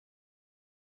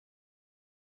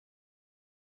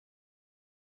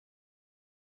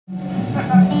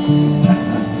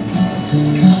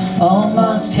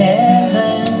Almost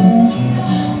heaven,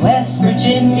 West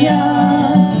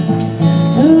Virginia,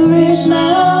 Blue Ridge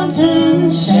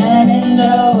Mountain,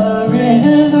 Shenandoah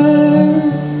River.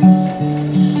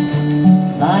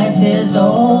 Life is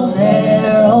old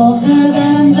there, older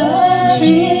than the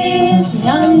trees,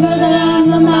 younger than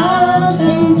the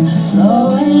mountains,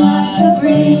 blowing like a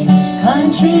breeze.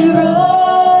 Country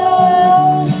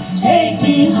roads, take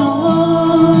me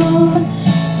home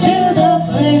to the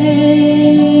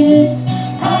place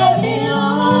I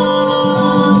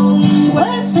belong.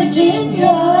 West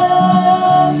Virginia,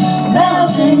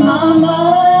 mountain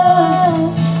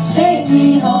mama, take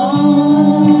me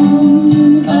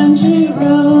home. Country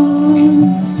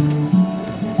roads,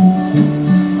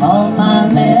 all my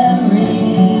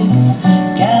memories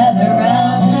gather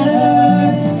round her.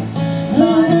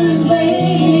 Lunder's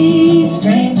lady,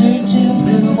 stranger to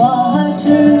blue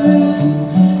water,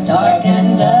 dark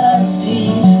and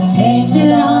dusty,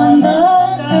 painted on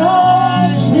the sky,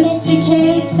 misty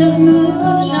chase of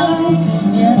moonshine,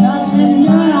 you're not in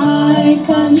my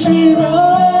country road.